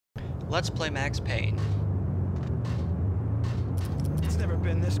Let's play Max Payne. It's never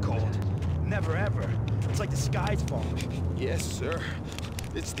been this cold. Never ever. It's like the sky's falling. Yes, sir.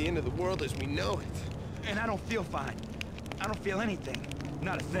 It's the end of the world as we know it. And I don't feel fine. I don't feel anything.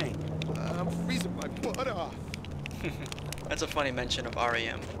 Not a thing. I'm freezing my butt off. That's a funny mention of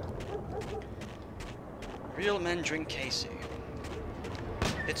REM. Real men drink Casey.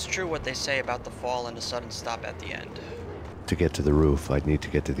 It's true what they say about the fall and a sudden stop at the end. To get to the roof, I'd need to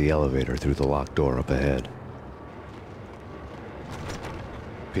get to the elevator through the locked door up ahead.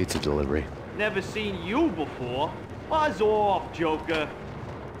 Pizza delivery. Never seen you before. Buzz off, Joker.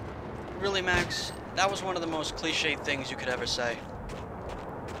 Really, Max? That was one of the most cliched things you could ever say.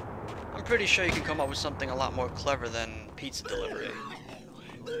 I'm pretty sure you can come up with something a lot more clever than pizza delivery.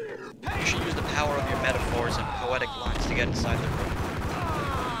 You should use the power of your metaphors and poetic lines to get inside the room.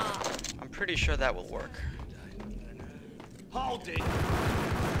 I'm pretty sure that will work. Hold it.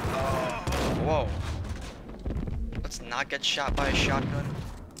 Whoa. Let's not get shot by a shotgun.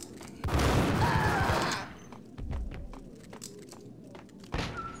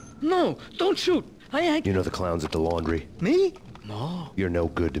 No, don't shoot. I... You know the clowns at the laundry? Me? No. You're no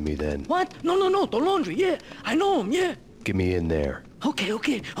good to me then. What? No, the laundry, yeah. I know him, yeah. Get me in there.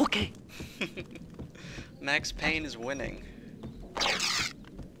 Okay. Max Payne is winning.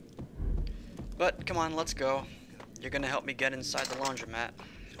 But come on, let's go. You're gonna help me get inside the laundromat.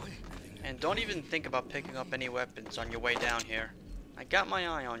 And don't even think about picking up any weapons on your way down here. I got my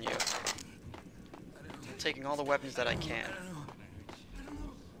eye on you. I'm taking all the weapons that I can.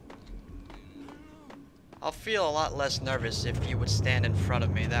 I'll feel a lot less nervous if you would stand in front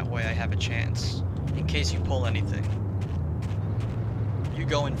of me. That way I have a chance, in case you pull anything. You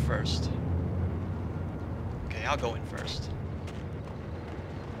go in first. Okay, I'll go in first.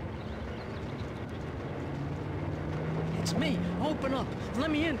 It's me. Open up.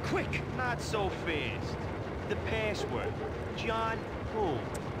 Let me in, quick. Not so fast. The password. John Woo.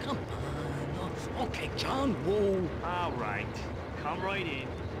 Come on. Oh, okay, John Woo. All right. Come right in.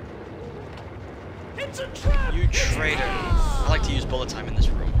 It's a trap! You traitor. I like to use bullet time in this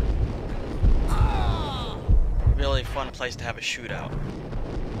room. Really fun place to have a shootout.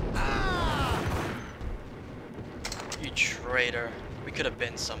 You traitor. We could have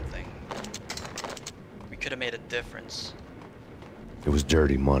been something. We could have made a difference. It was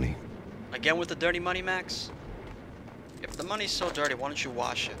dirty money. Again with the dirty money, Max? If the money's so dirty, why don't you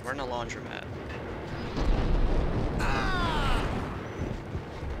wash it? We're in a laundromat.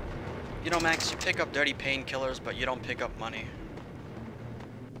 You know, Max, you pick up dirty painkillers, but you don't pick up money.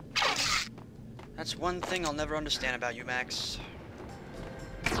 That's one thing I'll never understand about you, Max.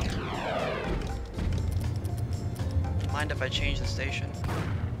 Mind if I change the station?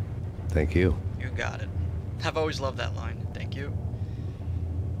 Thank you. You got it. I've always loved that line. Thank you.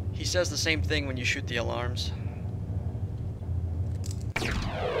 He says the same thing when you shoot the alarms.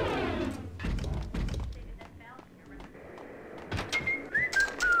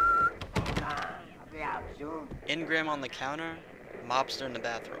 Ingram on the counter, mobster in the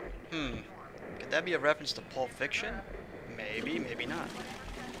bathroom. Could that be a reference to Pulp Fiction? Maybe, maybe not.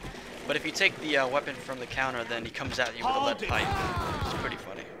 But if you take the weapon from the counter, then he comes at you with a lead pipe. It's pretty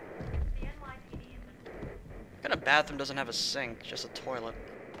funny. What kind of bathroom doesn't have a sink, just a toilet?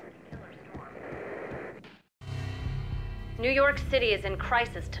 New York City is in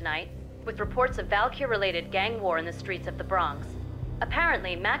crisis tonight, with reports of Valkyr-related gang war in the streets of the Bronx.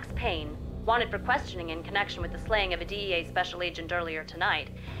 Apparently, Max Payne, wanted for questioning in connection with the slaying of a DEA special agent earlier tonight,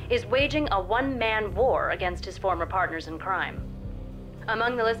 is waging a one-man war against his former partners in crime.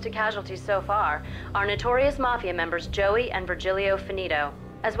 Among the listed casualties so far are notorious mafia members Joey and Virgilio Finito,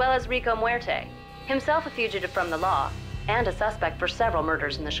 as well as Rico Muerte, himself a fugitive from the law, and a suspect for several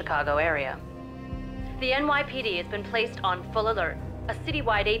murders in the Chicago area. The NYPD has been placed on full alert. A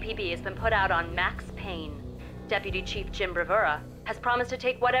citywide APB has been put out on Max Payne. Deputy Chief Jim Bravura has promised to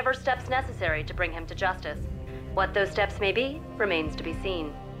take whatever steps necessary to bring him to justice. What those steps may be remains to be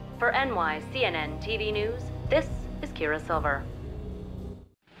seen. For NYCNN TV News, this is Kira Silver.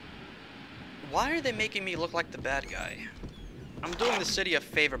 Why are they making me look like the bad guy? I'm doing the city a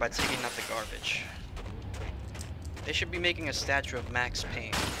favor by taking out the garbage. They should be making a statue of Max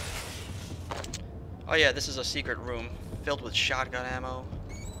Payne. Oh yeah, this is a secret room filled with shotgun ammo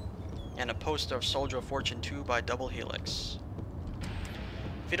and a poster of Soldier of Fortune 2 by Double Helix.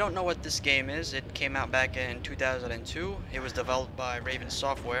 If you don't know what this game is, it came out back in 2002. It was developed by Raven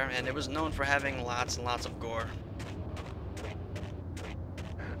Software, and it was known for having lots and lots of gore.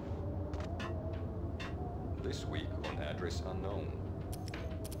 This week on Address Unknown.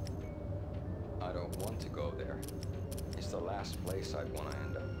 I don't want to go there. It's the last place I'd want to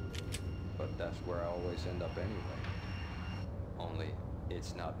end up. but that's where I always end up anyway. Only,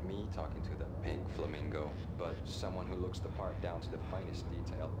 it's not me talking to the pink flamingo, but someone who looks the part down to the finest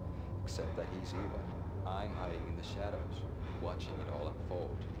detail, except that he's evil. I'm hiding in the shadows, watching it all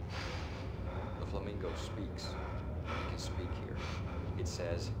unfold. The flamingo speaks. You can speak here. It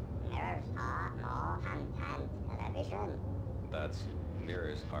says, that's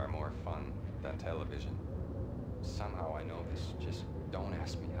mirrors are more fun than television. Somehow I know this, just don't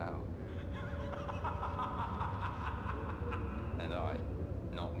ask me how. And I,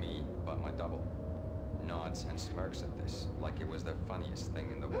 not me, but my double, nods and smirks at this like it was the funniest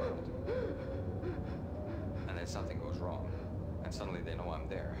thing in the world. And then something goes wrong, and suddenly they know I'm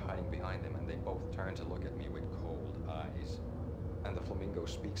there, hiding behind them, and they both turn to look at me with cold eyes. And the flamingo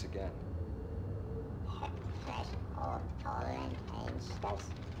speaks again.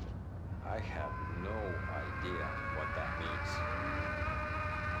 I have no idea what that means.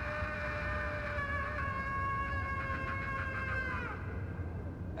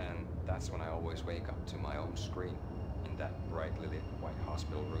 And that's when I always wake up to my own scream in that bright-Lillie white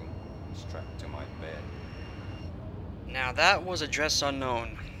hospital room, strapped to my bed. Now that was Address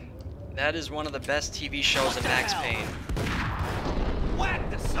Unknown. That is one of the best TV shows in Max Payne.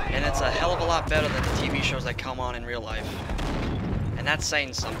 And it's a hell of a lot better than the TV shows that come on in real life. And that's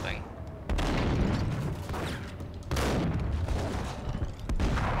saying something.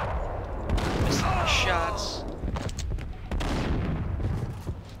 Missing my shots.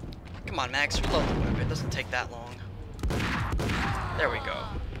 Come on, Max, reload the whip. It doesn't take that long. There we go.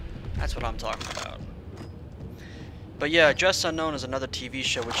 That's what I'm talking about. But yeah, Address Unknown is another TV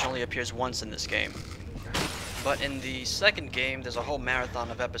show which only appears once in this game. But in the second game, there's a whole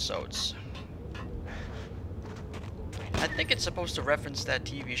marathon of episodes. I think it's supposed to reference that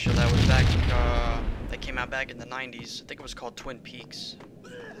TV show that was back, that came out back in the 90s. I think it was called Twin Peaks.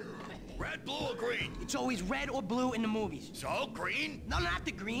 Red, blue, or green? It's always red or blue in the movies. So, green? No, not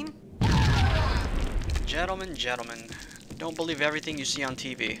the green. Gentlemen, don't believe everything you see on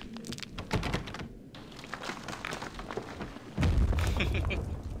TV.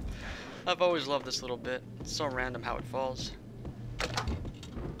 I've always loved this little bit. It's so random how it falls.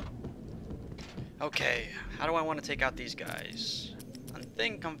 Okay, how do I want to take out these guys? I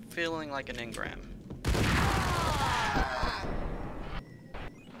think I'm feeling like an engram.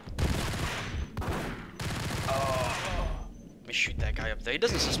 Let me shoot that guy up there. He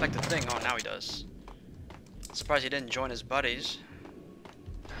doesn't suspect a thing. Oh, now he does. Surprised he didn't join his buddies.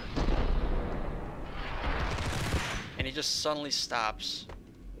 And he just suddenly stops.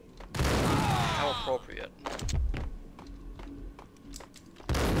 How appropriate.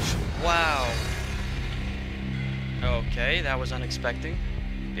 Wow. Okay, that was unexpected.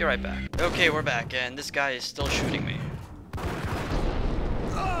 Be right back. Okay, we're back, and this guy is still shooting me.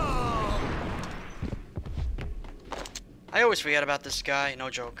 I always forget about this guy, no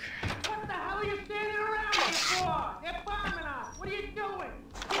joke. What the hell are you standing around here for? They're bombing us. What are you doing?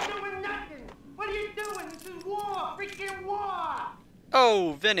 You're doing nothing. What are you doing? This is war. Freaking war.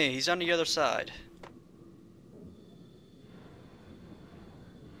 Oh, Vinny, he's on the other side.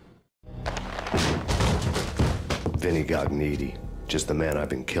 Vinny Gognitti, just the man I've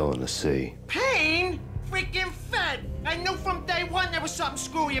been killing to see. Payne? Freaking Fed. I knew from day one there was something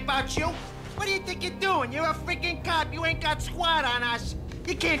screwy about you. What do you think you're doing? You're a freaking cop. You ain't got squad on us.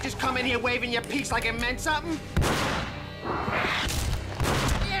 You can't just come in here waving your piece like it meant something.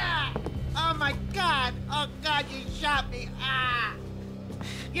 Yeah. Oh my God. Oh God, you shot me. Ah.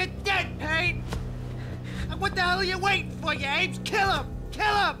 You're dead, Payne. What the hell are you waiting for, you apes? Kill him.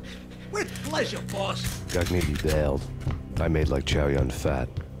 Kill him. With pleasure, boss. Gognitti bailed. I made like Chow Yun Fat.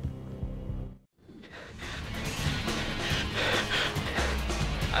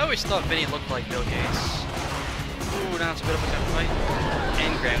 I always thought Vinny looked like Bill Gates. Ooh, now it's a bit of a gunfight.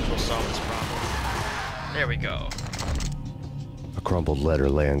 Engrams will solve this problem. There we go. A crumpled letter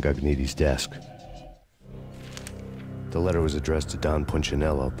lay on Gognitti's desk. The letter was addressed to Don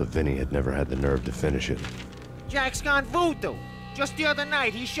Punchinello, but Vinny had never had the nerve to finish it. Jack's gone voodoo. Just the other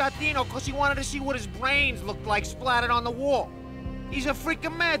night, he shot Dino because he wanted to see what his brains looked like splattered on the wall. He's a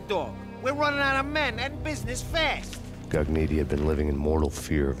freaking mad dog. We're running out of men and business fast. Gognitti had been living in mortal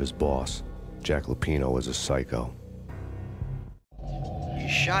fear of his boss. Jack Lupino was a psycho. He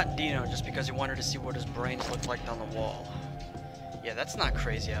shot Dino just because he wanted to see what his brains looked like on the wall. Yeah, that's not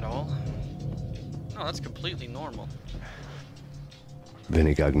crazy at all. No, that's completely normal.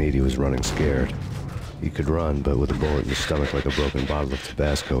 Vinny Gognitti was running scared. He could run, but with a bullet in his stomach like a broken bottle of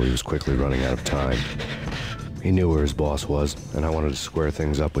Tabasco, he was quickly running out of time. He knew where his boss was, and I wanted to square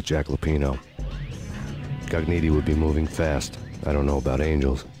things up with Jack Lupino. Gognitti would be moving fast. I don't know about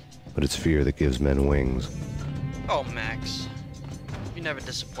angels. but it's fear that gives men wings. Oh, Max. You never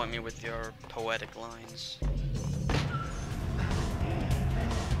disappoint me with your poetic lines.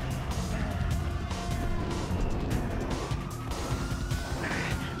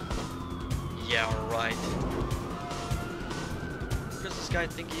 Yeah, right. Who does this guy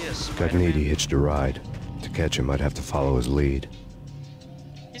think he is? Spider-Man? Gagniti hitched a ride. To catch him, I'd have to follow his lead.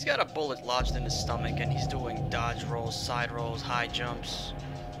 He's got a bullet lodged in his stomach and he's doing dodge rolls, side rolls, high jumps.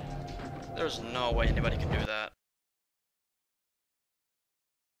 There's no way anybody can do that.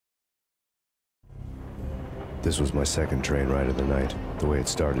 This was my second train ride of the night. The way it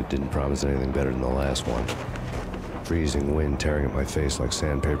started didn't promise anything better than the last one. Freezing wind tearing at my face like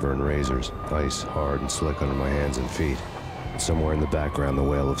sandpaper and razors, ice hard and slick under my hands and feet. And somewhere in the background, the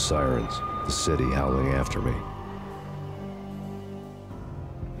wail of sirens, the city howling after me.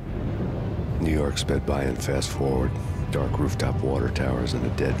 New York sped by in fast forward. Dark rooftop water towers and a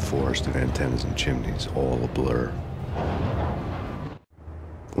dead forest of antennas and chimneys, all a blur.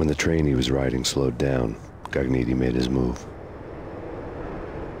 When the train he was riding slowed down, Gagniti made his move.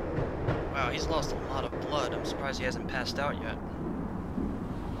 Wow, he's lost a lot of blood. I'm surprised he hasn't passed out yet.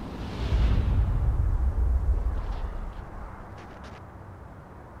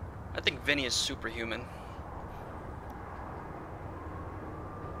 I think Vinny is superhuman.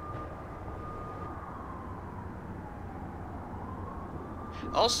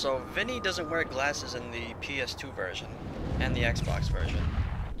 Also, Vinny doesn't wear glasses in the PS2 version and the Xbox version.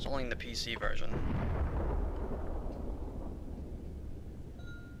 It's only in the PC version.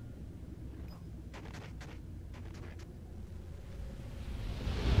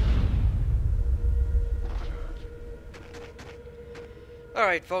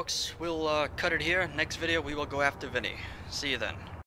 Alright folks, we'll cut it here. Next video we will go after Vinny. See you then.